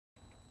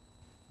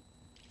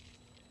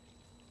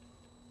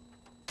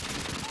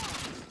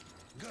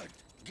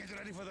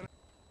ready for the...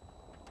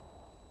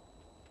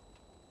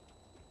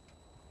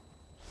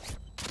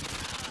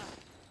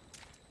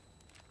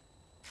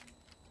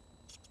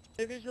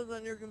 Maybe it's just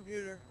on your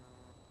computer.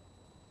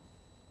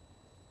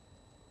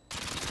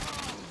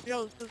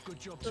 Yo, this is, Good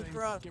job, this is team.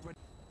 for us. Get ready.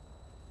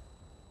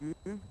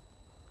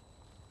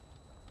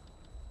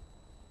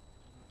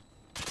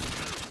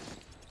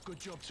 Good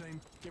job, team.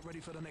 Get ready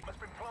for the next... Has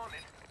been planted.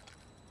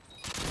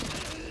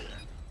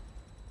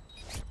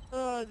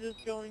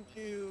 Just going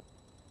to...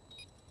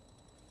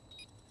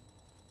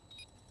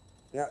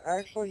 Yeah,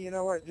 actually, you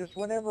know what? Just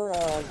whenever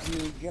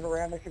you get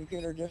around the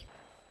computer, just...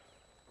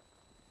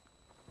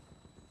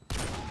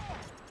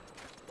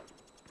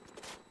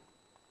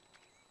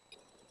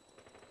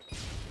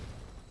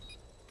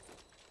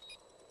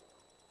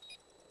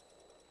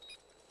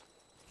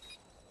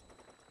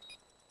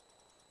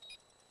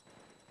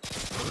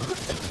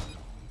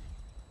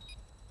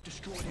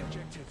 Destroy the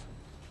objective.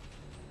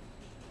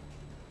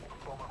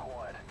 Bomb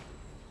acquired.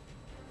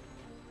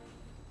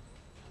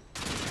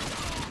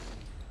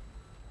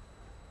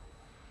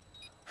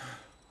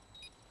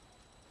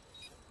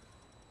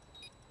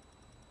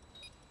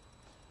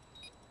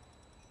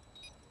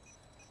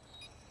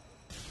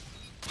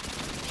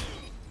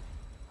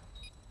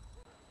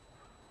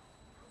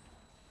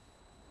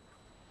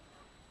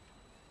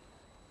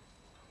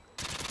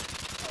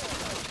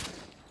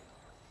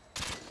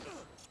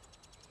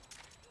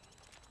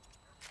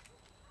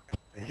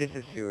 This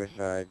is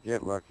suicide.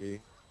 Get lucky.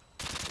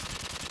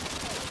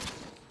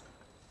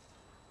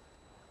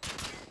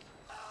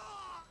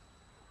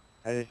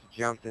 I just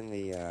jumped in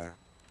the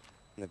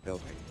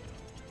building.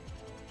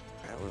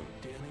 That was...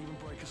 Didn't even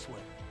break a sweat.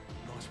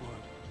 Nice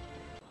work.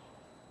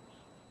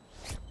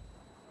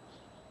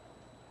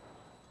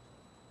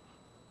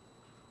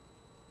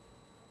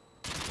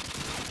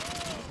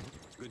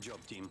 Good job,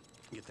 team.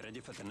 Get ready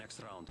for the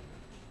next round.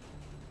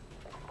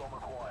 Bomb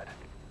acquired.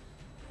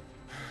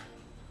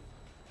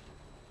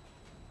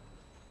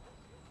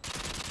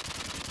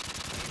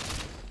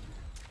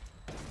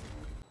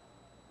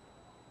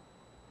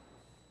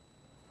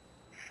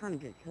 Trying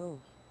to get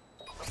kills.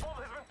 The bomb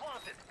has been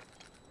planted.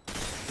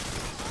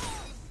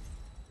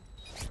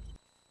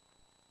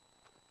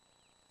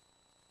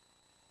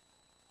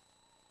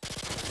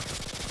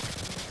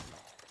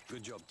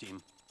 Good job,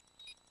 team.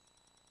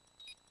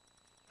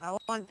 I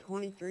want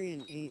 23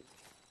 and 8.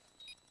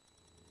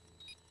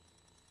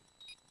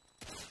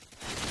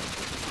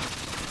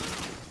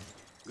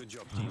 Good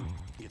job, team.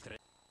 Get ready.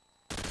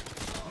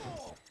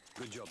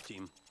 Good job,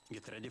 team.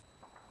 Get ready.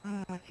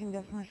 I think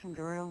that's my some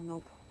drill.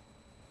 Nope.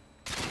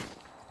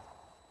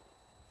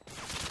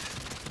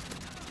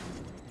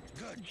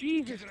 Good.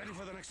 Jesus. Get ready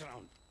for the next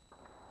round.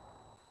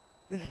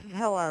 This is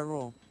how I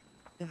roll.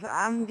 If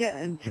I'm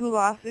getting 2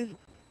 losses,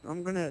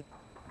 I'm gonna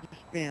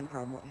disband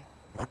probably.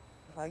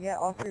 If I get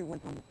all 3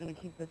 wins, I'm gonna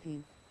keep the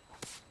team.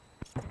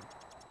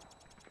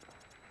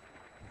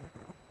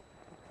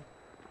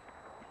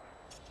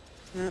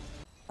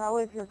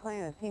 Probably if you're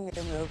playing a team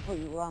game, they'll put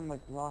you on with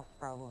loss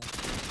probably.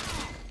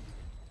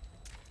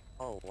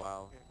 Oh,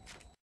 wow.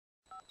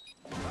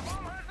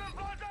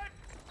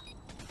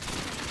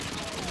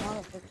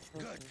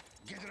 Good.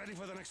 Get ready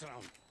for the next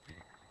round.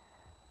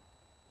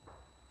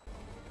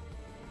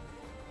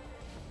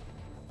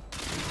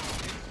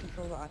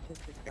 Control the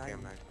autistic guy. Okay,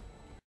 man.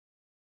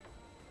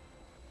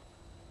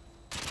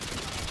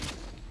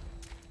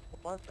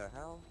 What the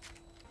hell?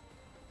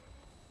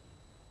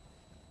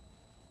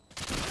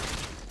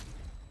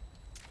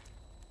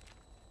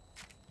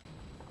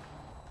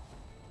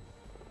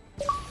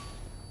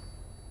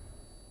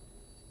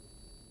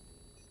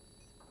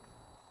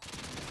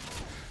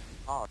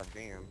 Oh,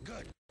 damn.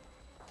 Good.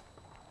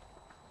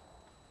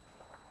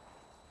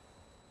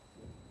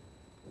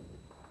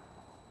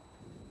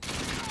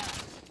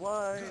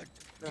 What? Good.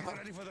 Get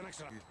ready for the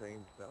next round. You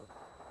saying stuff.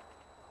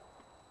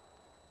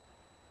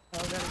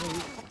 Oh, that'll be...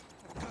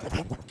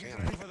 Good. Get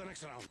ready for the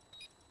next round.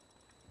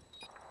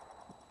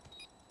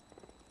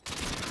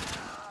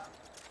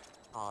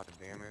 Oh,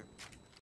 damn it.